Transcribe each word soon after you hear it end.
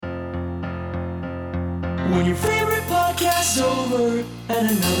When your favorite podcast's over and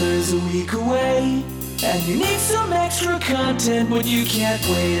another's a week away, and you need some extra content, but you can't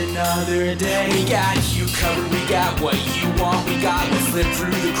wait another day. We got you covered, we got what you want. We got what slipped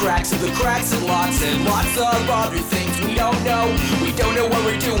through the cracks of the cracks and lots of other things we don't know. We don't know what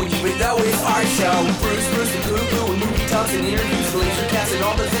we're doing, even though it's our show. Bruce, and Goo, and movie talks and interviews, laser cats, and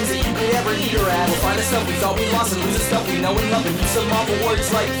all the things that you could ever need or add. We'll find the stuff we thought we lost and lose the stuff we know and love, and use some awful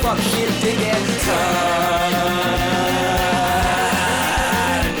words like fuck, shit, dig, and cunt.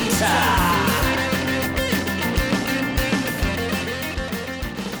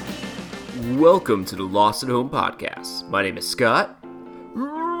 Welcome to the Lost at Home podcast. My name is Scott.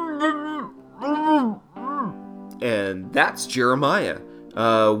 And that's Jeremiah.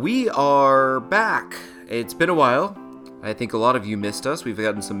 We are back. It's been a while. I think a lot of you missed us. We've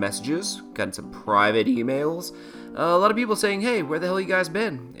gotten some messages, gotten some private emails. A lot of people saying, hey, where the hell you guys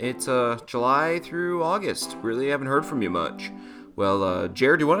been? It's July through August. Really haven't heard from you much. Well,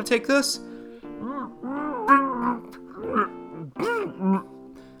 Jared, do you want to take this?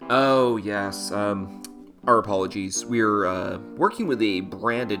 Oh, yes. Our apologies. We're working with a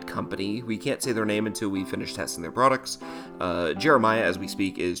branded company. We can't say their name until we finish testing their products. Jeremiah, as we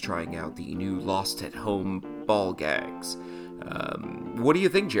speak, is trying out the new Lost at Home ball gags. What do you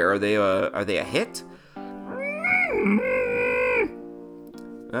think, Jer? Are they a hit?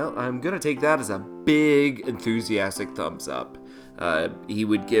 Well, I'm gonna take that as a big, enthusiastic thumbs up. He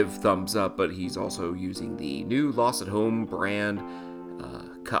would give thumbs up, but he's also using the new Lost at Home brand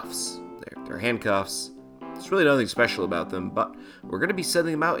cuffs. They're handcuffs. There's really nothing special about them, but we're going to be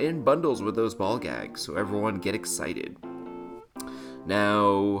sending them out in bundles with those ball gags, so everyone get excited.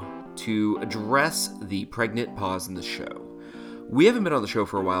 Now, to address the pregnant pause in the show. We haven't been on the show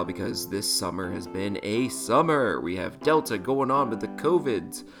for a while because this summer has been a summer. We have Delta going on with the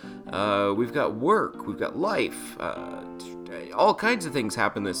COVIDs. We've got work. We've got life. All kinds of things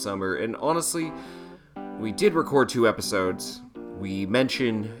happen this summer, and honestly, we did record 2 episodes. We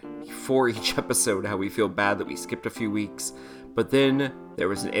mention for each episode how we feel bad that we skipped a few weeks, but then there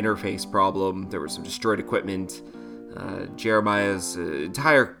was an interface problem, there was some destroyed equipment, Jeremiah's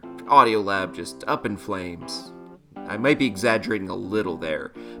entire audio lab just up in flames. I might be exaggerating a little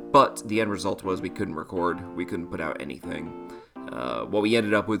there, but the end result was we couldn't record, we couldn't put out anything. What we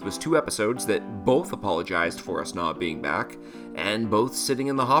ended up with was 2 episodes that both apologized for us not being back, and both sitting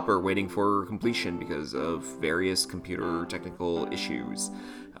in the hopper waiting for completion because of various computer technical issues.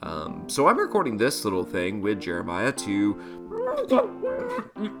 So I'm recording this little thing with Jeremiah to...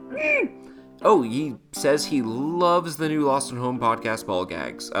 Oh, he says he loves the new Lost at Home podcast ball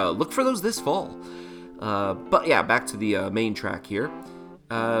gags. Look for those this fall. But yeah, back to the main track here.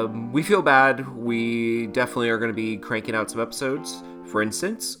 We feel bad. We definitely are going to be cranking out some episodes. For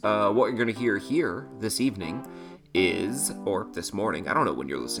instance, what you're going to hear here this evening is, or this morning, I don't know when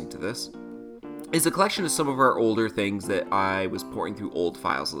you're listening to this, is a collection of some of our older things that I was pouring through old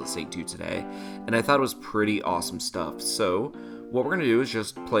files listening to today, and I thought it was pretty awesome stuff. So what we're going to do is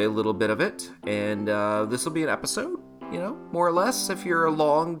just play a little bit of it, and this will be an episode, more or less. If you're a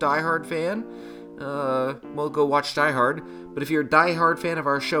long Die Hard fan, well, go watch Die Hard. But if you're a Die Hard fan of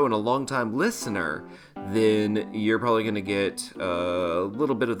our show and a long-time listener, then you're probably going to get a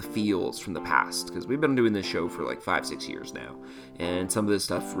little bit of the feels from the past, because we've been doing this show for like 5-6 years now, and some of this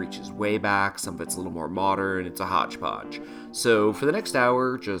stuff reaches way back, some of it's a little more modern, it's a hodgepodge. So for the next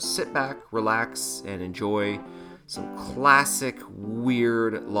hour, just sit back, relax, and enjoy some classic,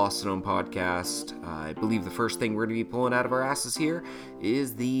 weird Lost at Home podcast. I believe the first thing we're going to be pulling out of our asses here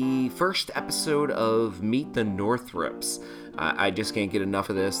is the first episode of Meet the Northrips. I just can't get enough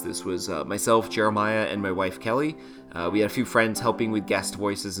of this. This was myself, Jeremiah, and my wife, Kelly. We had a few friends helping with guest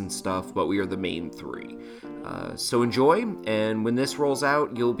voices and stuff, but we are the main 3. So enjoy, and when this rolls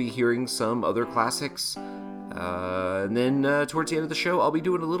out, you'll be hearing some other classics. And then towards the end of the show, I'll be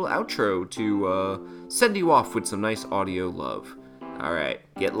doing a little outro to send you off with some nice audio love. Alright,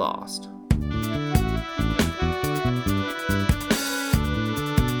 get lost.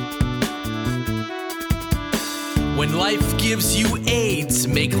 When life gives you AIDS,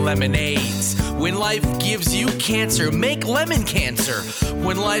 make lemonades. When life gives you cancer, make lemon cancer.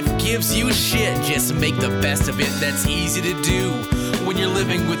 When life gives you shit, just make the best of it. That's easy to do when you're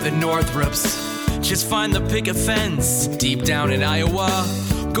living with the Northrips. Just find the picket fence deep down in Iowa.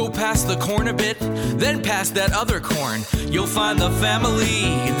 Go past the corn a bit, then past that other corn. You'll find the family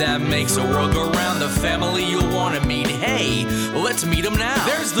that makes the world go round. The family you'll want to meet. Hey, let's meet them now.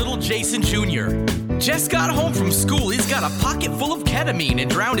 There's little Jason Jr., Just got home from school, he's got a pocket full of ketamine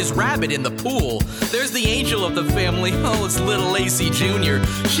and drowned his rabbit in the pool. There's the angel of the family, oh, it's little Lacey Jr.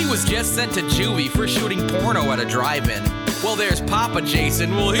 She was just sent to juvie for shooting porno at a drive-in. Well, there's Papa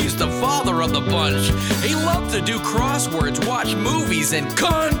Jason, well, he's the father of the bunch. He loved to do crosswords, watch movies, and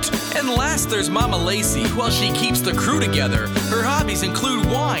cunt. And last, there's Mama Lacey, well, she keeps the crew together. Her hobbies include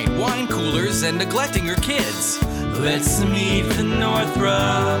wine coolers, and neglecting her kids. Let's meet the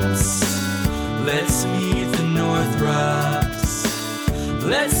Northrups. Let's meet the Northrups.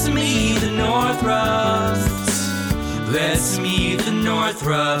 Let's meet the Northrups. Let's meet the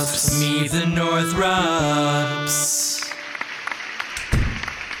Northrups. Meet the Northrups.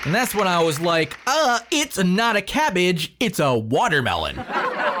 And that's when I was like, it's not a cabbage, it's a watermelon.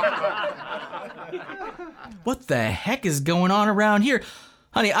 What the heck is going on around here?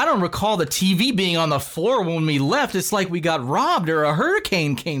 Honey, I don't recall the TV being on the floor when we left. It's like we got robbed or a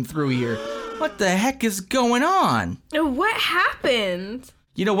hurricane came through here. What the heck is going on? What happened?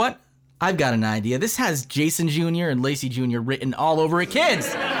 You know what? I've got an idea. This has Jason Jr. and Lacey Jr. written all over it.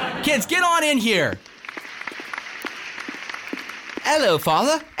 Kids, get on in here. Hello,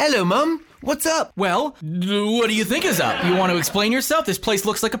 Father. Hello, Mum. What's up? Well, what do you think is up? You want to explain yourself? This place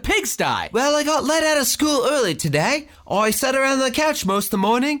looks like a pigsty. Well, I got let out of school early today. I sat around the couch most of the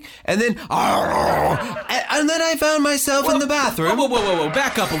morning, and then I found myself in the bathroom. Whoa.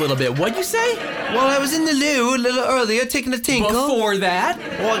 Back up a little bit. What'd you say? Well, I was in the loo a little earlier, taking a tinkle. Before that?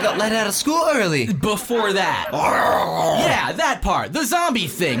 Well, I got let out of school early. Before that? Yeah, that part. The zombie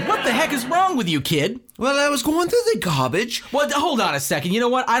thing. What the heck is wrong with you, kid? Well, I was going through the garbage. Well, hold on a second. You know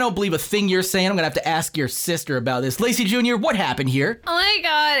what? I don't believe a thing you're saying. I'm gonna have to ask your sister about this. Lacey Jr., what happened here? Oh my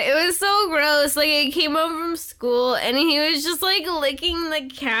god, it was so gross. Like, I came home from school and he was just like licking the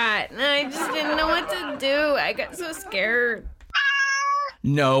cat. And I just didn't know what to do. I got so scared.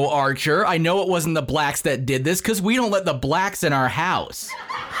 No, Archer. I know it wasn't the blacks that did this because we don't let the blacks in our house.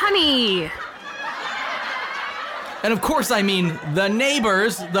 Honey. And of course, I mean the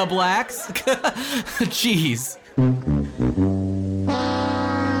neighbors, the blacks. Jeez.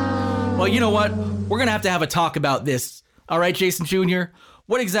 Well, you know what? We're gonna have to have a talk about this. All right, Jason Jr.,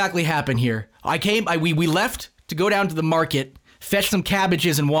 what exactly happened here? We left to go down to the market, fetch some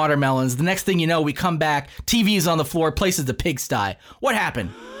cabbages and watermelons. The next thing you know, we come back, TV's on the floor, place is the pigsty. What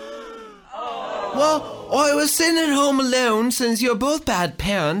happened? Well, I was sitting at home alone since you're both bad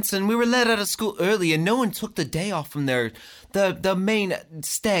parents, and we were let out of school early, and no one took the day off from the main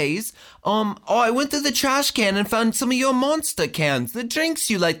stays. I went through the trash can and found some of your Monster cans, the drinks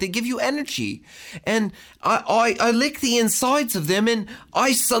you like that give you energy, and I licked the insides of them, and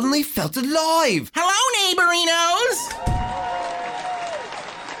I suddenly felt alive. Hello, neighborinos!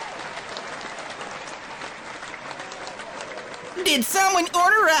 Did someone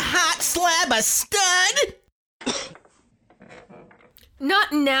order a hot slab of stud?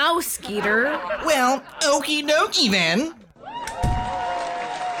 Not now, Skeeter. Well, okie dokie then.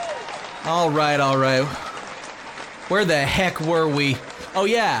 All right. Where the heck were we? Oh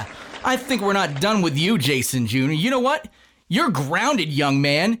yeah, I think we're not done with you, Jason Jr. You know what? You're grounded, young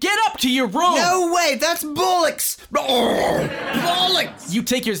man. Get up to your room. No way, that's bollocks. Bollocks! You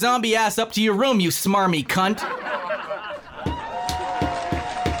take your zombie ass up to your room, you smarmy cunt.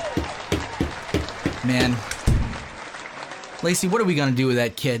 Man. Lacey, what are we gonna do with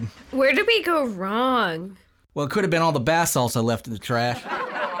that kid? Where did we go wrong? Well, it could have been all the bath salts I left in the trash.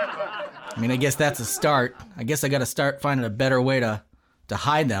 I mean, I guess that's a start. I guess I gotta start finding a better way to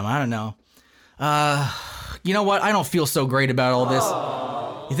hide them. I don't know. You know what? I don't feel so great about all this.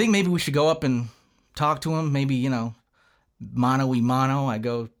 You think maybe we should go up and talk to him? Maybe, mano-y-mano. I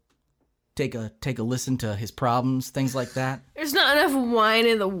go take a listen to his problems, things like that. There's not enough wine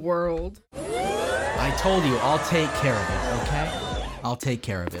in the world. I told you, I'll take care of it, okay? I'll take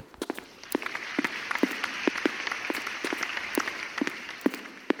care of it.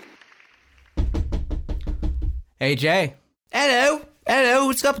 Hey, Jay. Hello,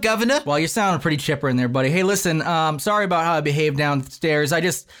 what's up, Governor? Well, you're sounding pretty chipper in there, buddy. Hey, listen, sorry about how I behaved downstairs. I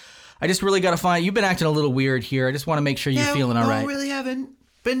just really gotta find, you've been acting a little weird here. I just want to make sure you're feeling all right. No, I really haven't.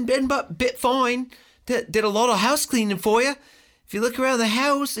 Been a bit fine. Did a lot of house cleaning for you. If you look around the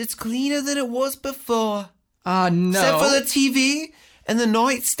house, it's cleaner than it was before. No. Except for the TV and the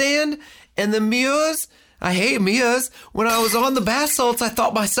nightstand and the mirrors. I hate mirrors. When I was on the bath salts, I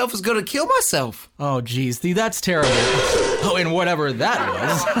thought myself was going to kill myself. Oh, geez, that's terrible. Oh, and whatever that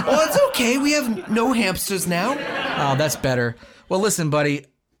was. Oh, it's okay. We have no hamsters now. Oh, that's better. Well, listen, buddy,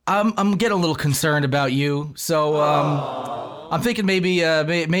 I'm getting a little concerned about you. So, I'm thinking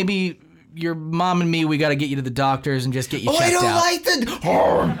maybe your mom and me, we got to get you to the doctors and just get you checked out. I don't like the...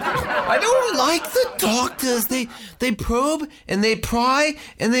 I don't like the doctors. They probe and they pry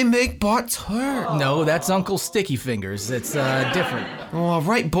and they make butts hurt. No, that's Uncle Sticky Fingers. It's different. Oh,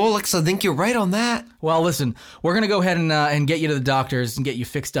 right, Bollocks. I think you're right on that. Well, listen, we're gonna go ahead and get you to the doctors and get you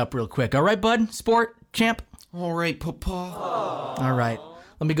fixed up real quick. All right, bud? Sport? Champ? All right, Papa. All right.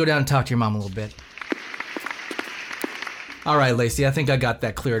 Let me go down and talk to your mom a little bit. All right, Lacey, I think I got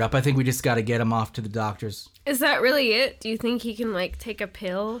that cleared up. I think we just got to get him off to the doctors. Is that really it? Do you think he can, like, take a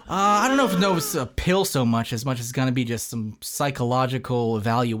pill? I don't know if it's a pill so much as it's going to be just some psychological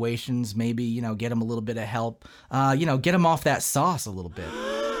evaluations, maybe, get him a little bit of help. Get him off that sauce a little bit.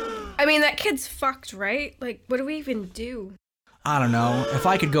 I mean, that kid's fucked, right? Like, what do we even do? I don't know. If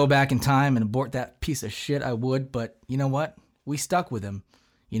I could go back in time and abort that piece of shit, I would, but you know what? We stuck with him.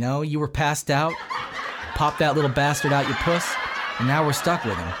 You were passed out, popped that little bastard out your puss, and now we're stuck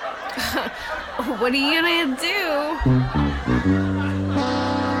with him. What are you gonna do?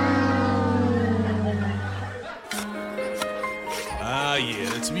 Ah, yeah,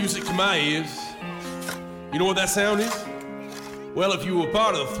 that's music to my ears. You know what that sound is? Well, if you were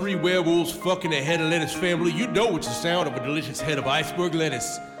part of the 3 werewolves fucking a head of lettuce family, you'd know it's the sound of a delicious head of iceberg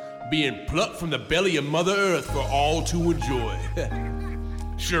lettuce being plucked from the belly of Mother Earth for all to enjoy.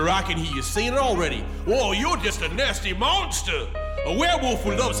 Sure, I can hear you saying it already. Whoa, you're just a nasty monster. A werewolf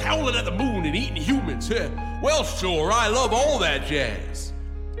who loves howling at the moon and eating humans. Well, sure, I love all that jazz.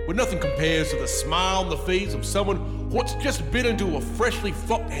 But nothing compares to the smile on the face of someone what's just bit into a freshly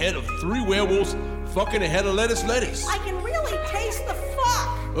fucked head of 3 werewolves fucking a head of lettuce. I can really taste the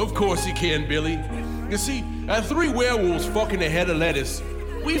fuck. Of course you can, Billy. You see, at 3 werewolves fucking a head of lettuce,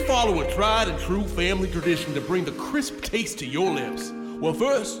 we follow a tried and true family tradition to bring the crisp taste to your lips. Well,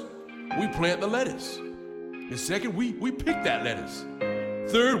 first, we plant the lettuce. And second, we pick that lettuce.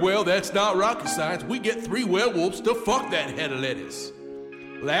 Third, well, that's not rocket science. We get 3 werewolves to fuck that head of lettuce.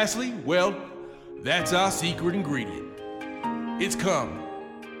 Lastly, well, that's our secret ingredient. It's cum.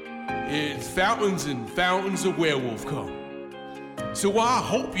 It's fountains and fountains of werewolf cum. So I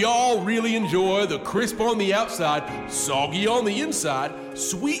hope y'all really enjoy the crisp on the outside, soggy on the inside,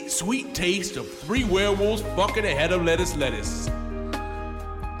 sweet, sweet taste of 3 werewolves fucking a head of lettuce.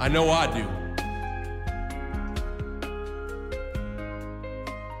 I know I do.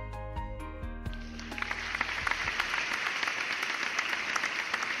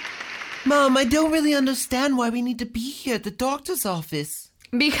 Mom, I don't really understand why we need to be here at the doctor's office.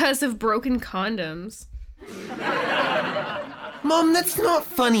 Because of broken condoms. Mom, that's not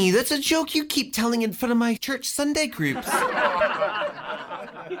funny. That's a joke you keep telling in front of my church Sunday groups.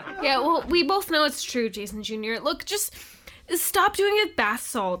 Yeah, well, we both know it's true, Jason Jr. Look, just stop doing it with bath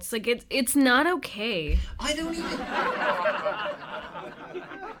salts. Like, it's not okay. I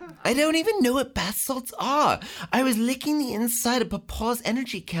don't even know what bath salts are. I was licking the inside of Papa's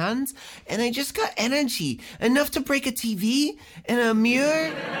energy cans, and I just got energy. Enough to break a TV and a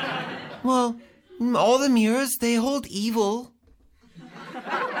mirror. Well, all the mirrors, they hold evil.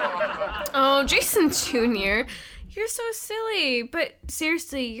 Oh, Jason Jr., you're so silly. But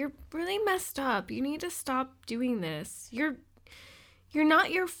seriously, you're really messed up. You need to stop doing this. You're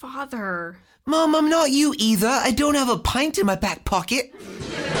not your father. Mom, I'm not you either. I don't have a pint in my back pocket.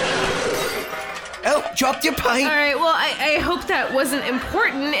 Oh, dropped your pint. All right, well, I hope that wasn't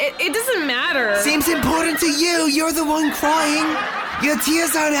important. It doesn't matter. Seems important to you. You're the one crying. Your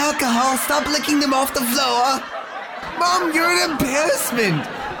tears aren't alcohol. Stop licking them off the floor. Mom, you're an embarrassment.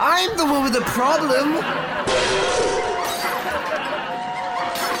 I'm the one with the problem.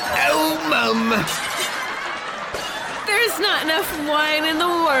 Oh, Mom. There's not enough wine in the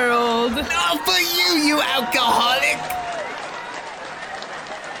world. Not for you, you alcoholic.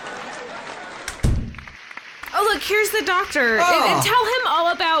 Oh, look, here's the doctor. And tell him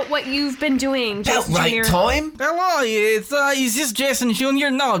all about what you've been doing, Jason About right Jr. time. Hello, is this Jason Jr.?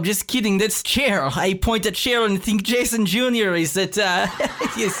 No, I'm just kidding. That's Chair. I point at Chair and think Jason Jr. is that,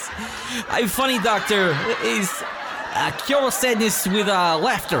 yes. I'm funny, doctor. Is cure sadness with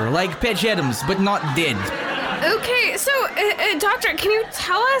laughter, like Patch Adams, but not dead. Okay, so, doctor, can you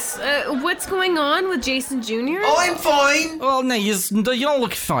tell us what's going on with Jason Jr.? Oh, I'm fine. Well, no, you don't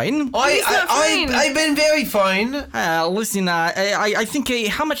look fine. I've been very fine. Listen, I think,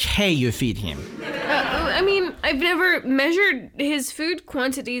 how much hay you feed him? I mean, I've never measured his food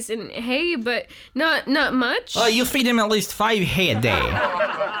quantities in hay, but not much. You feed him at least 5 hay a day.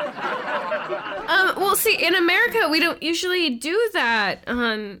 Well, see, in America, we don't usually do that.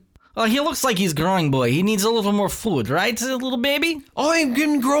 He looks like he's growing, boy. He needs a little more food, right, little baby? I've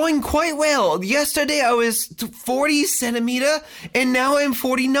been growing quite well. Yesterday I was 40 centimeter, and now I'm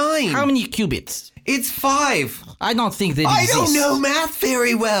 49. How many cubits? It's 5. I don't think that I exists. don't know math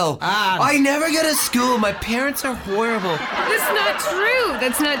very well. I never go to school. My parents are horrible. That's not true.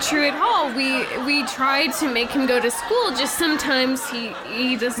 That's not true at all. We tried to make him go to school. Just sometimes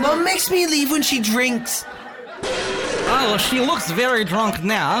he doesn't. Mom makes me leave when she drinks. Oh, she looks very drunk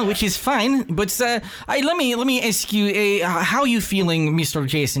now, which is fine. But let me ask you, how are you feeling, Mr.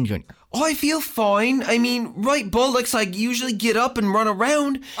 Jason Jr.? I feel fine. I mean, right bullocks, I usually get up and run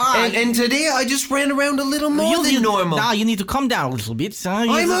around. And today I just ran around a little more than normal. Now you need to calm down a little bit.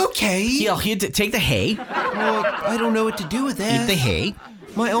 I'm okay. Here, take the hay. Well, I don't know what to do with that. Eat the hay.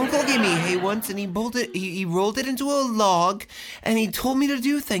 My uncle gave me hay once, and he rolled it into a log, and he told me to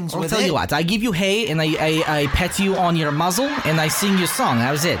do things with it. I'll tell you what, I give you hay, and I pet you on your muzzle, and I sing your song.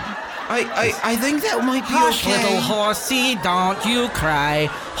 How's it? I think that might be Hush, okay. little horsey, don't you cry.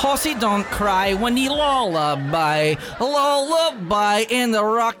 Horsey, don't cry when the lullaby and the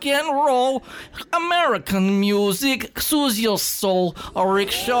rock and roll. American music soothes your soul. A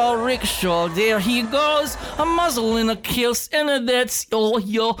rickshaw, there he goes. A muzzle and a kiss, and that's all,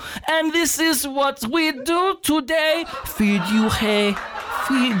 yo. And this is what we do today. Feed you hay.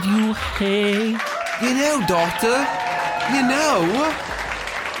 You know, Doctor,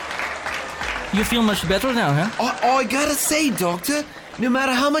 You feel much better now, huh? I gotta say, Doctor, no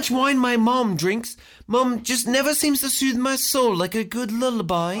matter how much wine my mom drinks, Mom just never seems to soothe my soul like a good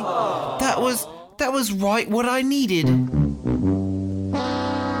lullaby. That was right what I needed.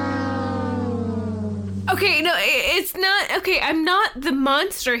 Okay, no, it's not. Okay, I'm not the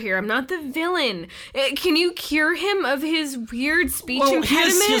monster here. I'm not the villain. Can you cure him of his weird speech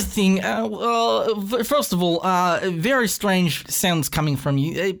impediment? Here's the thing. First of all, very strange sounds coming from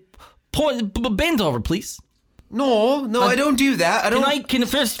you. Bend over, please. No, I don't do that.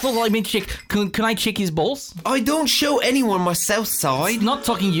 First of all, let me check. Can I check his balls? I don't show anyone my south side. Not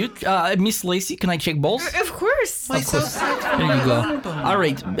talking you, Miss Lacey. Can I check balls? Of course. My south side. There you go. All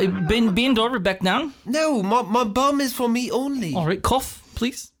right, bend over, back down. No, my bum is for me only. All right, cough,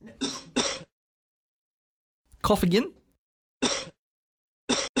 please. Cough again.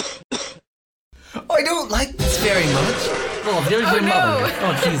 I don't like this very much. Oh, there's your mother.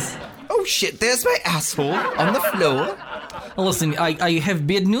 Oh, jeez. Oh shit, there's my asshole on the floor. Listen, I have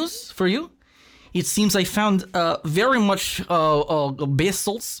bad news for you. It seems I found very much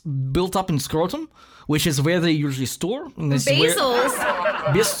basils built up in scrotum, which is where they usually store. Basils?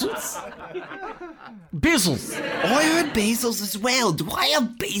 Basils. I heard basils as well. Do I have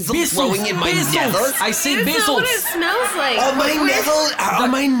basils growing in my nether? I say That's not what it basils. smells like. Are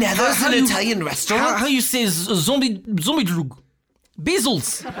my nethers an Italian restaurant? How you say zombie drug?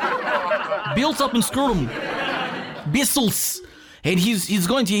 Basils. Built up in scrotum. Basils. And he's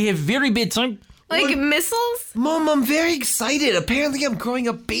going to have very bad time. Like missiles? Mom, I'm very excited. Apparently I'm growing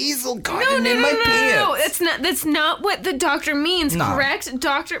a basil garden in my No. pants. That's not what the doctor means, No. correct?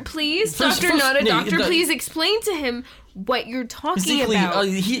 Doctor, please. First- Doctor, not a no, doctor, no. please explain to him what you're talking Basically, about.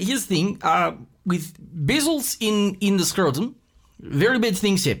 here's the thing. With basils in the scrotum, very bad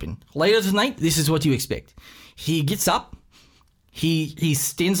things happen. Later tonight, this is what you expect. He gets up. He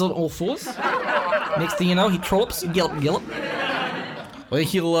stands on all fours. Next thing you know, he trollops, gallop.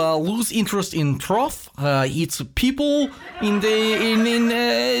 He'll lose interest in trough. Eats people in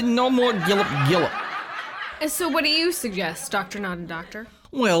no more gallop. So what do you suggest, Doctor, not a doctor?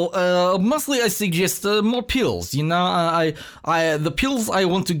 Well, mostly I suggest more pills. You know, the pills I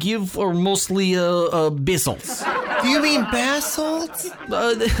want to give are mostly basils. Do you mean basalt?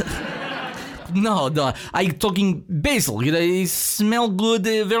 No, I'm talking basil. You know, they smell good,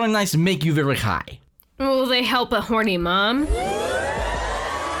 very nice, make you very high. Will they help a horny mom?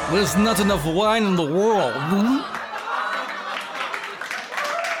 There's not enough wine in the world.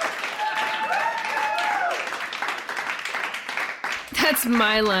 That's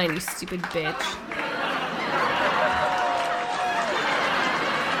my line, you stupid bitch.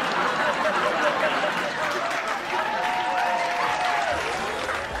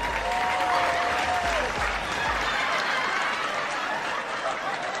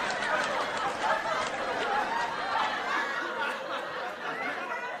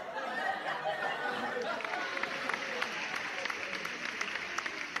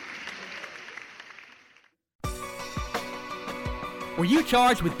 Were you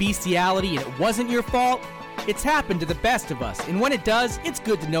charged with bestiality and it wasn't your fault? It's happened to the best of us, and when it does, it's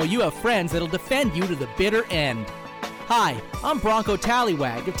good to know you have friends that'll defend you to the bitter end. Hi, I'm Bronco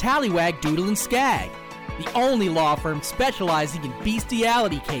Tallywag of Tallywag Doodle and Skag. the only law firm specializing in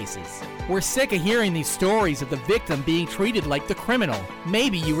bestiality cases. We're sick of hearing these stories of the victim being treated like the criminal.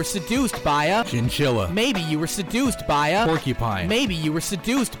 Maybe you were seduced by a chinchilla. Maybe you were seduced by a porcupine. Maybe you were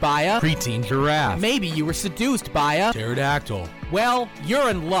seduced by a preteen giraffe. Maybe you were seduced by a pterodactyl. Well, you're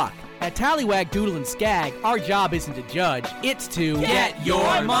in luck. At Tallywag Doodle and Skag, our job isn't to judge, it's to get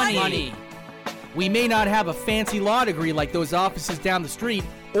your money. We may not have a fancy law degree like those offices down the street,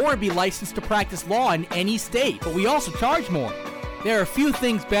 or be licensed to practice law in any state, but we also charge more. There are few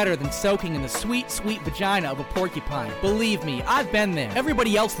things better than soaking in the sweet, sweet vagina of a porcupine. Believe me, I've been there.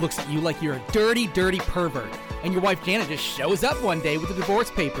 Everybody else looks at you like you're a dirty, dirty pervert. And your wife Janet just shows up one day with the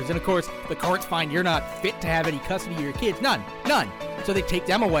divorce papers. And of course, the courts find you're not fit to have any custody of your kids. None. So they take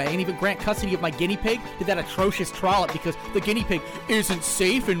them away and even grant custody of my guinea pig to that atrocious trollop because the guinea pig isn't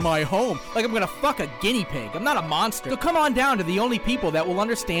safe in my home. Like I'm gonna fuck a guinea pig. I'm not a monster. So come on down to the only people that will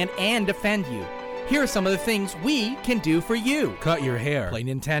understand and defend you. Here are some of the things we can do for you. Cut your hair. Play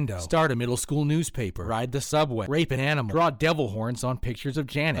Nintendo. Start a middle school newspaper. Ride the subway. Rape an animal. Draw devil horns on pictures of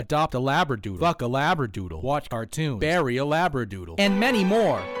Janet. Adopt a labradoodle. Fuck a labradoodle. Watch cartoons. Bury a labradoodle. And many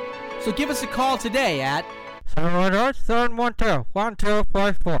more. So give us a call today at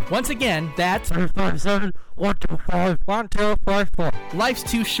 718-712-1254. Once again, that's 757-125-1254. Life's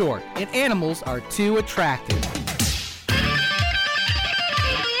too short, and animals are too attractive.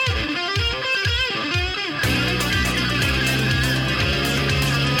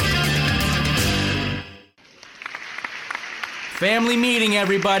 Family meeting,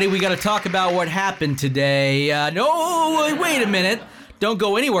 everybody. We got to talk about what happened today. No, wait a minute. Don't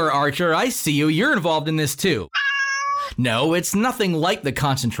go anywhere, Archer. I see you. You're involved in this too. No, it's nothing like the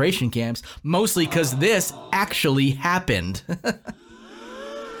concentration camps, mostly because this actually happened.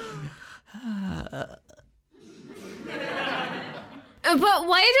 But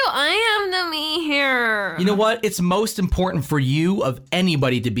why do I have to be here? You know what? It's most important for you of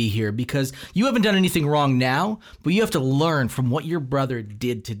anybody to be here because you haven't done anything wrong now, but you have to learn from what your brother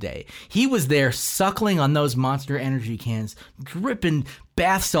did today. He was there suckling on those Monster Energy cans, dripping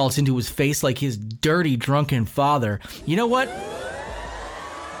bath salts into his face like his dirty, drunken father. You know what?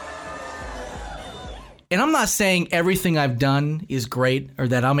 And I'm not saying everything I've done is great or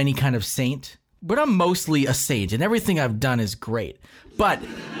that I'm any kind of saint, but I'm mostly a saint and everything I've done is great. But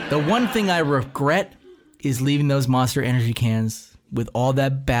the one thing I regret is leaving those Monster Energy cans with all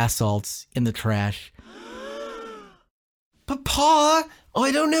that bath salts in the trash. Papa,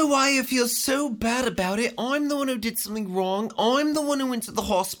 I don't know why I feel so bad about it. I'm the one who did something wrong. I'm the one who went to the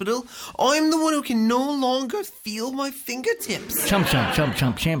hospital. I'm the one who can no longer feel my fingertips. Chump, chump, chump,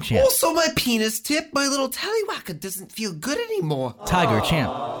 chump, champ, champ. Also, my penis tip, my little tallywhacker, doesn't feel good anymore. Tiger, champ,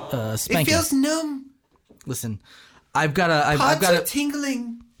 spank it feels numb. Listen, I've got to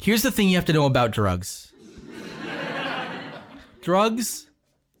tingling. Here's the thing you have to know about drugs. Drugs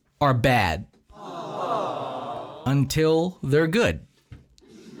are bad until they're good.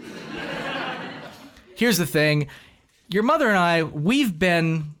 Here's the thing. Your mother and I, we've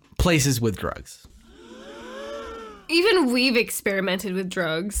been places with drugs. Even we've experimented with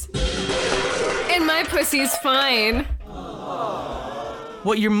drugs. And my pussy's fine.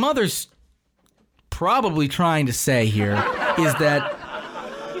 What your mother's probably trying to say here is that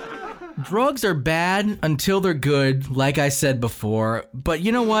drugs are bad until they're good, like I said before. But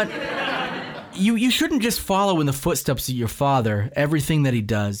you know what? You shouldn't just follow in the footsteps of your father, everything that he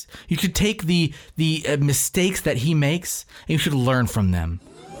does. You should take the mistakes that he makes, and you should learn from them.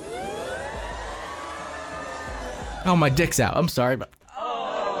 Oh, my dick's out. I'm sorry, but...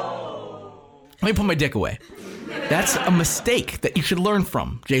 Let me put my dick away. That's a mistake that you should learn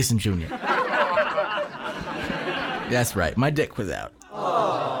from, Jason Jr. That's right, my dick was out.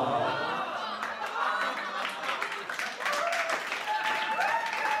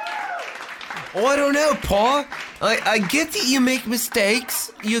 Oh, I don't know, Pa. I get that you make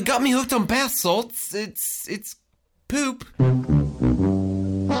mistakes. You got me hooked on bath salts. It's poop. But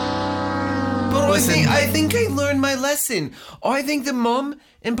I think I learned my lesson. I think that Mom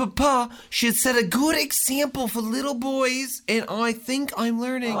and Papa should set a good example for little boys, and I think I'm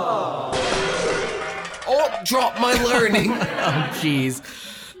learning. Oh, drop my learning. Oh, jeez.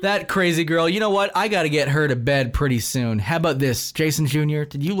 That crazy girl. You know what? I gotta get her to bed pretty soon. How about this, Jason Jr.?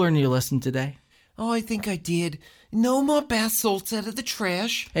 Did you learn your lesson today? Oh, I think I did. No more bath salts out of the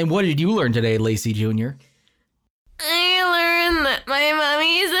trash. And what did you learn today, Lacey Jr.? I learned that my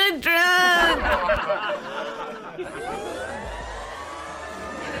mommy's a drunk.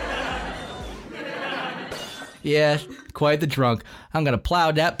 Yeah, quite the drunk. I'm gonna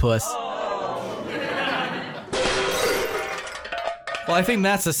plow that puss. Well, I think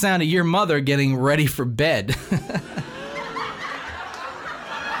that's the sound of your mother getting ready for bed.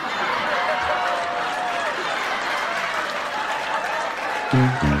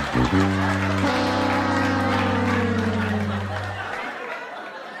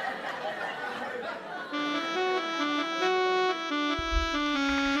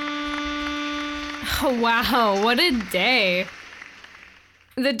 Oh, wow, what a day.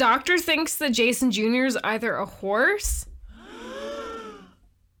 The doctor thinks that Jason Jr. is either a horse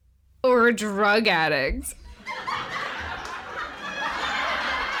or a drug addict.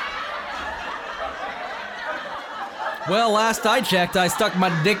 Well, last I checked, I stuck my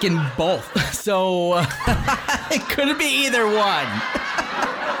dick in both. So, it couldn't be either one.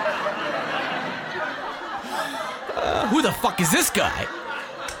 Who the fuck is this guy?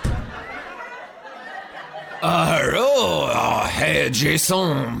 Hello, hey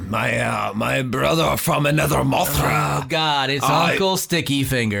Jason, my brother from another Mothra. Oh God, it's Uncle Sticky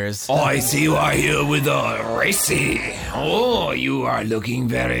Fingers. I see you are here with Racy. Oh, you are looking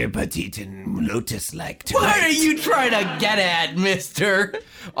very petite and lotus-like tonight. What are you trying to get at, mister?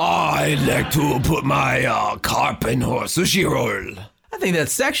 I'd like to put my carp in her sushi roll. I think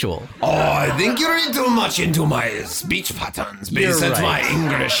that's sexual. Oh, I think you're too much into my speech patterns because You're right. my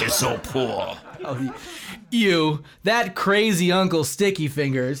English is so poor. Oh, you, that crazy Uncle Sticky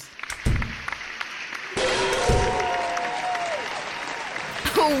Fingers.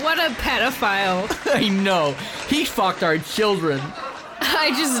 Oh, what a pedophile. I know. He fucked our children.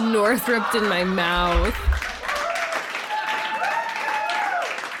 I just Northroped in my mouth.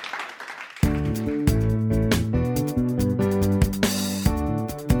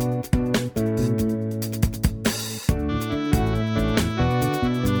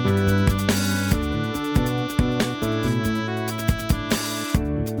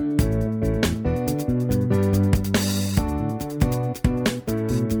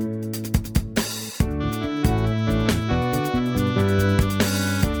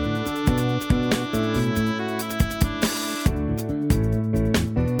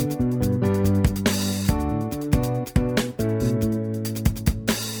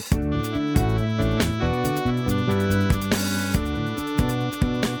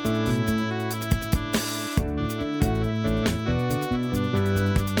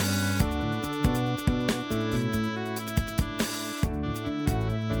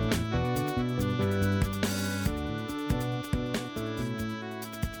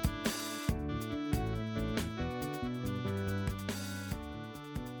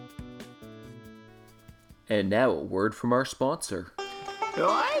 And now a word from our sponsor.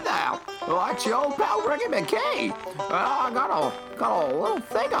 Hey there, it's your old pal Ricky McKay. I got a little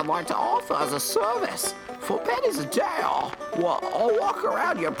thing I'd like to offer as a service. For pennies a day, I'll walk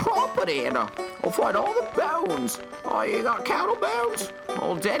around your property and I'll find all the bones. You got cattle bones,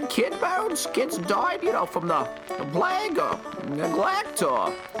 old dead kid bones. Kids died, from the plague or neglect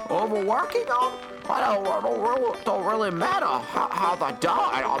or overworking them. It don't really matter how they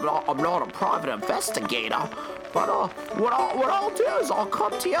died. I'm not a private investigator. But what I'll do is I'll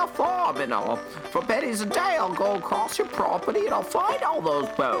come to your farm and for pennies a day I'll go across your property and I'll find all those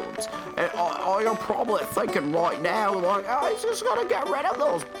bones. And you're probably thinking right now, like, he's just gonna get rid of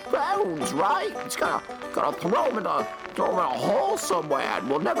those bones, right? He's gonna throw them in a hole somewhere and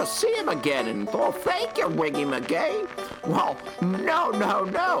we'll never see him again. And thank you, Wiggy McGee. Well,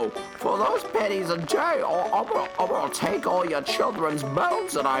 no. For those pennies a day, I'm gonna take all your children's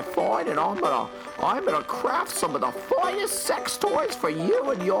bones that I find and I'm gonna craft some of the finest sex toys for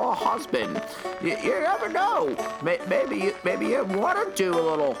you and your husband. You never know. Maybe you want to do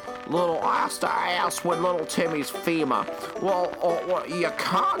a little ass to ass with little Timmy's femur. Well, you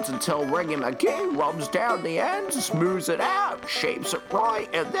can't until Ringy McGee rubs down the ends, smooths it out, shapes it right,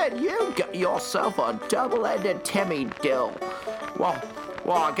 and then you get yourself a double-ended Timmy dill. Well,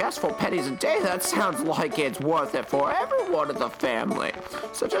 I guess for pennies a day, that sounds like it's worth it for everyone in the family.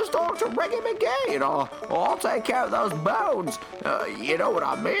 So just talk to Ricky McGee and I'll take care of those bones. You know what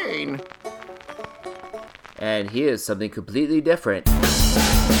I mean. And here's something completely different. Squirrel!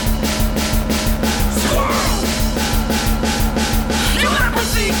 You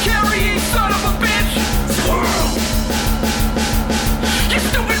leprosy carrying son of a bitch! Squirrel! You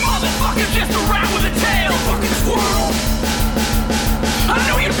stupid motherfucker just around with a tail! Fucking squirrel! I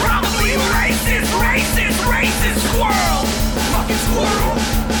know you're probably racist squirrel! Fucking squirrel!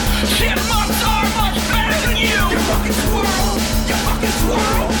 Chipmunks are much better than you! You fucking squirrel! You fucking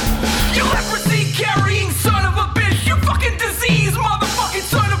squirrel! You leprosy carrying son of a bitch! You fucking disease motherfucking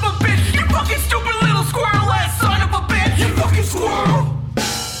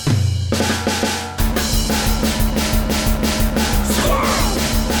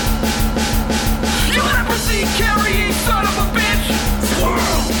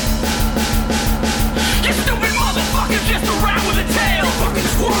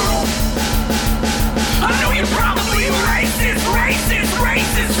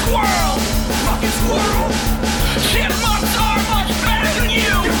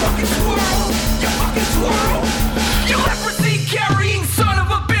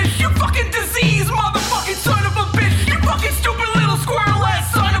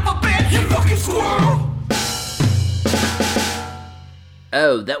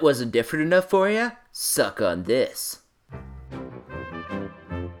Oh, that wasn't different enough for you? Suck on this.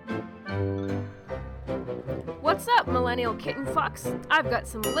 What's up, millennial kitten fucks? I've got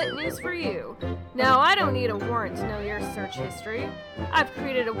some lit news for you. Now, I don't need a warrant to know your search history. I've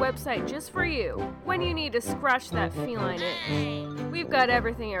created a website just for you, when you need to scratch that feline itch. We've got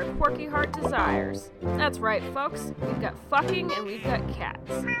everything your quirky heart desires. That's right, folks. We've got fucking and we've got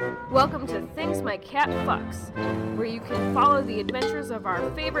cats. Welcome to Things My Cat Fucks, where you can follow the adventures of our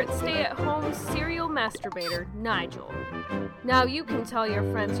favorite stay-at-home serial masturbator, Nigel. Now you can tell your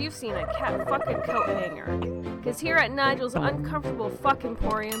friends you've seen a cat fucking coat hanger. Cause here at Nigel's Uncomfortable Fuck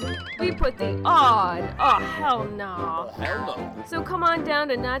Emporium, we put the aw and oh hell no. So come on down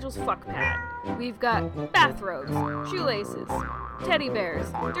to Nigel's Fuck Pad. We've got bathrobes, shoelaces, teddy bears,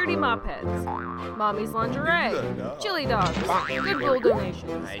 dirty mop heads, mommy's lingerie, chili dogs, goodwill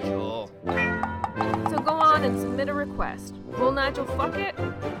donations. So go on and submit a request. Will Nigel fuck it?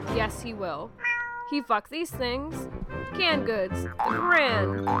 Yes, he will. He fuck these things: canned goods, the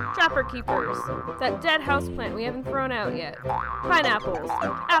Grand, Trapper Keepers, that dead houseplant we haven't thrown out yet, pineapples,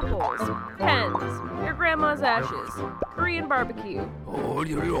 apples, pens, your grandma's ashes, Korean barbecue.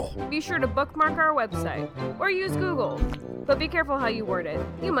 Be sure to bookmark our website, or use Google. But be careful how you word it.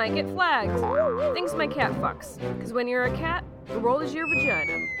 You might get flagged. Things my cat fucks. Because when you're a cat, the world is your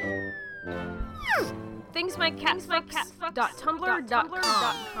vagina.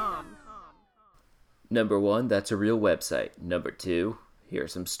 thingsmycatfucks.tumblr.com. Number 1, that's a real website. Number 2,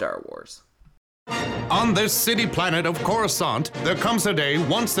 here's some Star Wars. On this city planet of Coruscant, there comes a day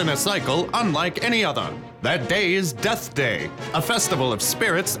once in a cycle unlike any other. That day is Death Day, a festival of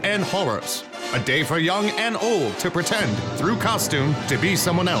spirits and horrors. A day for young and old to pretend, through costume, to be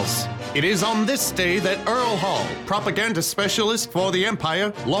someone else. It is on this day that Earl Hall, propaganda specialist for the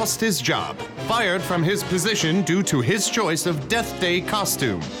Empire, lost his job, fired from his position due to his choice of Death Day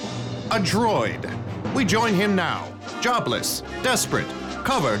costume. A droid. We join him now, jobless, desperate,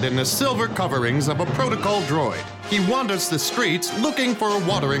 covered in the silver coverings of a protocol droid. He wanders the streets looking for a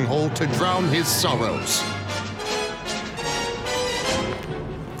watering hole to drown his sorrows.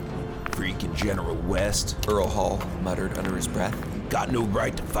 Freaking General West, Earl Hall muttered under his breath. Got no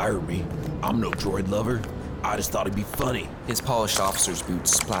right to fire me. I'm no droid lover. I just thought it'd be funny. His polished officer's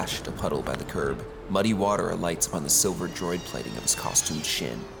boots splashed a puddle by the curb. Muddy water alights upon the silver droid plating of his costumed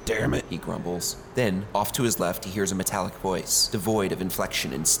shin. Damn it, he grumbles. Then, off to his left, he hears a metallic voice, devoid of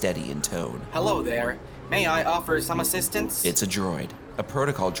inflection and steady in tone. Hello there. May I offer some assistance? It's a droid. A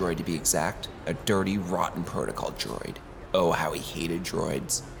protocol droid, to be exact. A dirty, rotten protocol droid. Oh, how he hated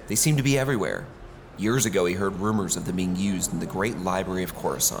droids. They seemed to be everywhere. Years ago, he heard rumors of them being used in the great library of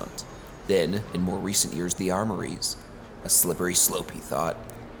Coruscant. Then, in more recent years, the armories. A slippery slope, he thought.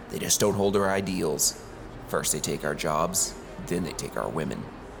 They just don't hold our ideals. First they take our jobs, then they take our women.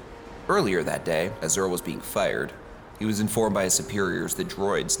 Earlier that day, as Earl was being fired, he was informed by his superiors that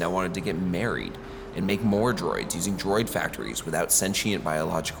droids now wanted to get married and make more droids using droid factories without sentient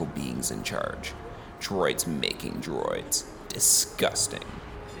biological beings in charge. Droids making droids. Disgusting.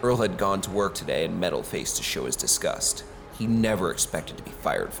 Earl had gone to work today and metal-faced to show his disgust. He never expected to be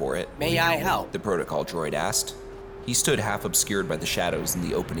fired for it. May I help? The protocol droid asked. He stood half obscured by the shadows in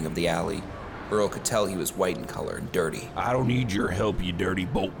the opening of the alley. Earl could tell he was white in color and dirty. I don't need your help, you dirty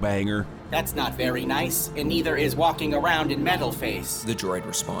bolt banger. That's not very nice, and neither is walking around in metal face. The droid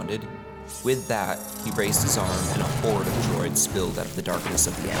responded. With that, he raised his arm and a horde of droids spilled out of the darkness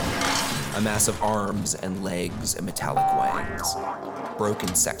of the alley. A mass of arms and legs and metallic wangs.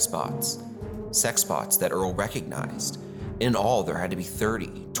 Broken sex bots. Sex bots that Earl recognized. In all, there had to be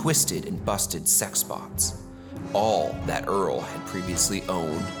 30 twisted and busted sex bots. All that Earl had previously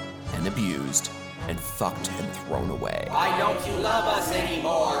owned and abused and fucked and thrown away. Why don't you love us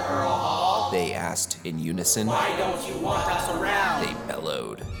anymore, Earl Hall? They asked in unison. Why don't you want us around? They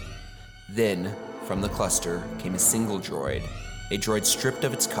bellowed. Then, from the cluster, came a single droid. A droid stripped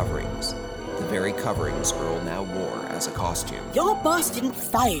of its coverings. The very coverings Earl now wore as a costume. Your boss didn't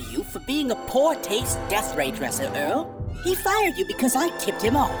fire you for being a poor-taste death ray dresser, Earl. He fired you because I tipped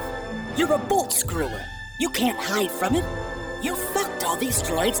him off. You're a bolt screwer. You can't hide from it. You fucked all these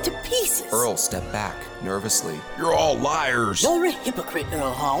droids to pieces. Earl stepped back, nervously. You're all liars. You're a hypocrite,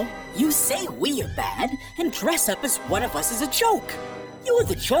 Earl Hall. You say we're bad and dress up as one of us as a joke. You're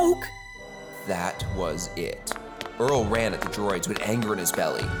the joke. That was it. Earl ran at the droids with anger in his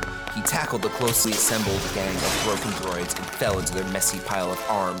belly. He tackled the closely assembled gang of broken droids and fell into their messy pile of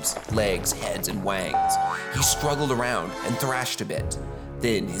arms, legs, heads, and wangs. He struggled around and thrashed a bit.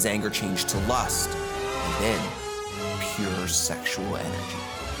 Then his anger changed to lust, and then pure sexual energy.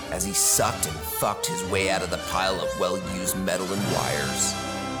 As as he sucked and fucked his way out of the pile of well-used metal and wires.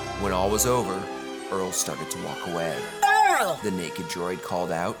 When all was over, Earl started to walk away. Earl! The naked droid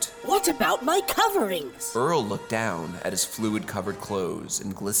called out. What about my coverings? Earl looked down at his fluid-covered clothes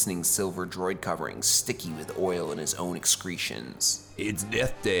and glistening silver droid coverings sticky with oil and his own excretions. It's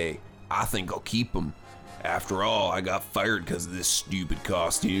Death Day. I think I'll keep them. After all, I got fired because of this stupid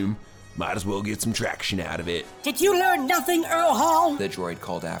costume. Might as well get some traction out of it. Did you learn nothing, Earl Hall? The droid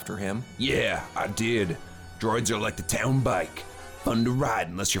called after him. Yeah, I did. Droids are like the town bike. Fun to ride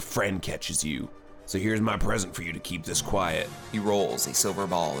unless your friend catches you. So here's my present for you to keep this quiet. He rolls a silver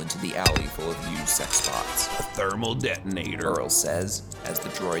ball into the alley full of used sex spots. A thermal detonator, Earl says, as the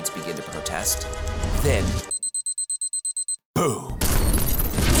droids begin to protest. Then, boom!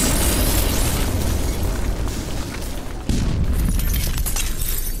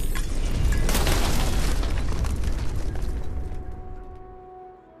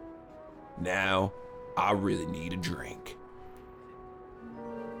 Now, I really need a drink.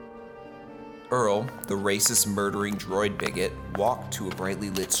 Earl, the racist murdering droid bigot, walked to a brightly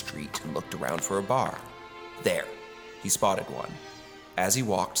lit street and looked around for a bar. There, he spotted one. As he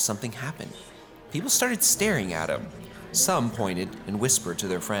walked, something happened. People started staring at him. Some pointed and whispered to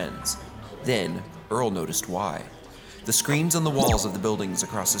their friends. Then, Earl noticed why. The screens on the walls of the buildings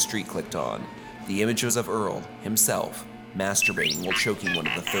across the street clicked on. The images of Earl, himself, masturbating while choking one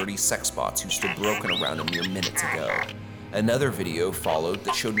of the 30 sex bots who stood broken around him mere minutes ago. Another video followed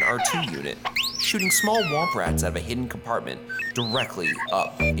that showed an R2 unit shooting small womp rats out of a hidden compartment directly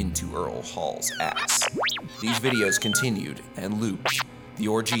up into Earl Hall's ass. These videos continued and looped, the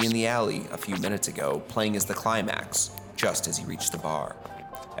orgy in the alley a few minutes ago playing as the climax, just as he reached the bar.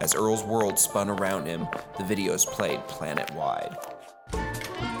 As Earl's world spun around him, the videos played planet-wide.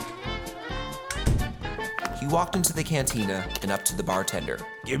 He walked into the cantina and up to the bartender.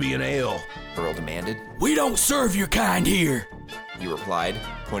 Give me an ale, Earl demanded. We don't serve your kind here, he replied,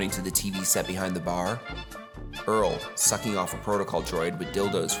 pointing to the TV set behind the bar. Earl, sucking off a protocol droid with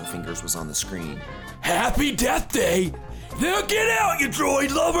dildos for fingers, was on the screen. Happy Death Day! Now get out, you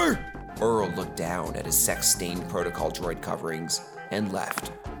droid lover! Earl looked down at his sex-stained protocol droid coverings and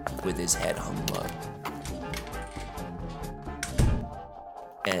left, with his head hung low.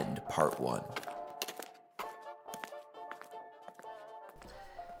 End part 1.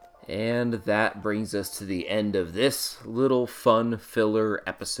 And that brings us to the end of this little fun filler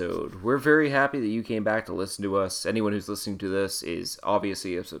episode. We're very happy that you came back to listen to us. Anyone who's listening to this is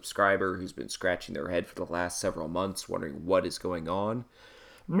obviously a subscriber who's been scratching their head for the last several months, wondering what is going on.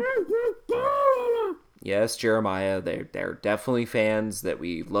 Yes, Jeremiah, they're definitely fans that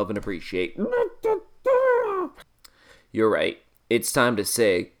we love and appreciate. You're right. It's time to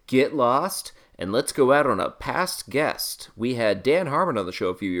say, get lost, and let's go out on a past guest. We had Dan Harmon on the show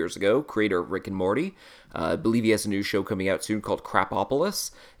a few years ago, creator of Rick and Morty. I believe he has a new show coming out soon called Crapopolis.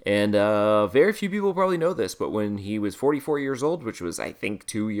 And very few people probably know this, but when he was 44 years old, which was, I think,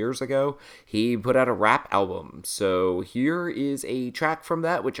 2 years ago, he put out a rap album. So here is a track from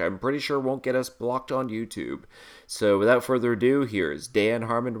that, which I'm pretty sure won't get us blocked on YouTube. So without further ado, here's Dan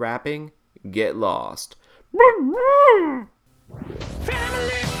Harmon rapping, Get Lost.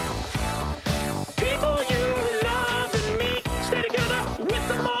 Family, people you love and me, stay together with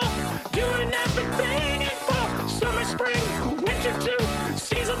them all, doing everything for summer, spring, winter too.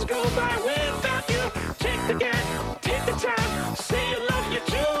 Seasons go by without you. Take the gap, take the time, say you love you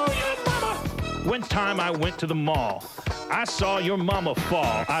to your mama. One time I went to the mall. I saw your mama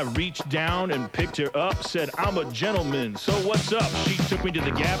fall. I reached down and picked her up, said, I'm a gentleman, so what's up? She took me to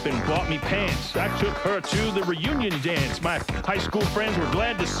the Gap and bought me pants. I took her to the reunion dance. My high school friends were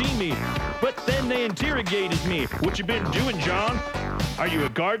glad to see me, but then they interrogated me. What you been doing, John? Are you a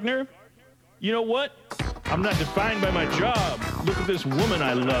gardener? You know what? I'm not defined by my job. Look at this woman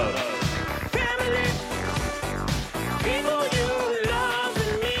I love. Family, people you love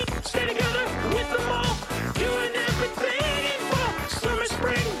and me, stay together with them all, doing everything for summer,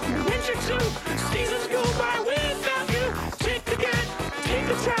 spring, winter too. Seasons go by without you. Take the gap, take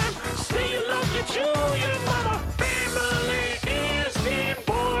the time, say you love you to your mama. Family is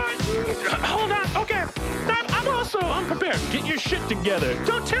important. Hold on, okay. I'm also unprepared. Get your shit together.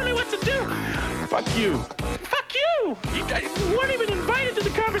 Don't tell me what to do. Fuck you. Fuck you! You weren't even invited to the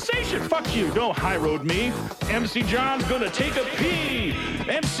conversation. Fuck you. Don't high road me. MC John's gonna take a pee.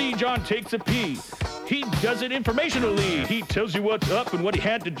 MC John takes a pee. He does it informationally. He tells you what's up and what he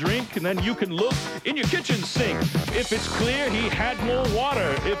had to drink, and then you can look in your kitchen sink. If it's clear, he had more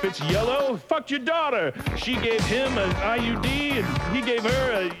water. If it's yellow, fuck your daughter. She gave him an IUD, and he gave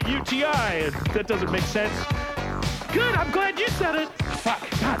her a UTI. That doesn't make sense. good. I'm glad you said it. Fuck.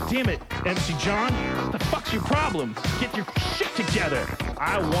 God damn it, MC John. What the fuck's your problem? Get your shit together.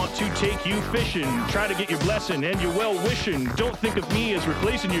 I want to take you fishing. Try to get your blessing and your well-wishing. Don't think of me as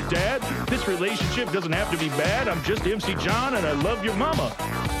replacing your dad. This relationship doesn't have to be bad. I'm just MC John and I love your mama.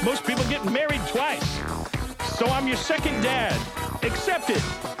 Most people get married twice. So I'm your second dad. Accept it.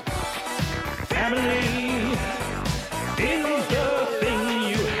 Family is the thing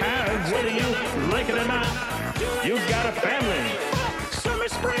you have, whether you like it or not. You've got a family. Summer,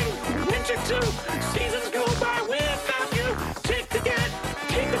 spring, winter too. Seasons go by without you. Take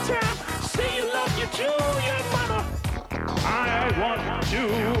the time, say you love your Julia mama. I want to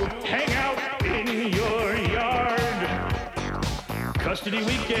hang out in your yard. Custody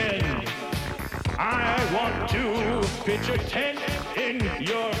weekend. I want to pitch a tent in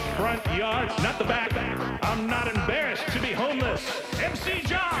your front yard. Not the back. I'm not embarrassed to be homeless. MC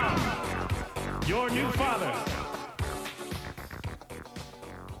John, your new father.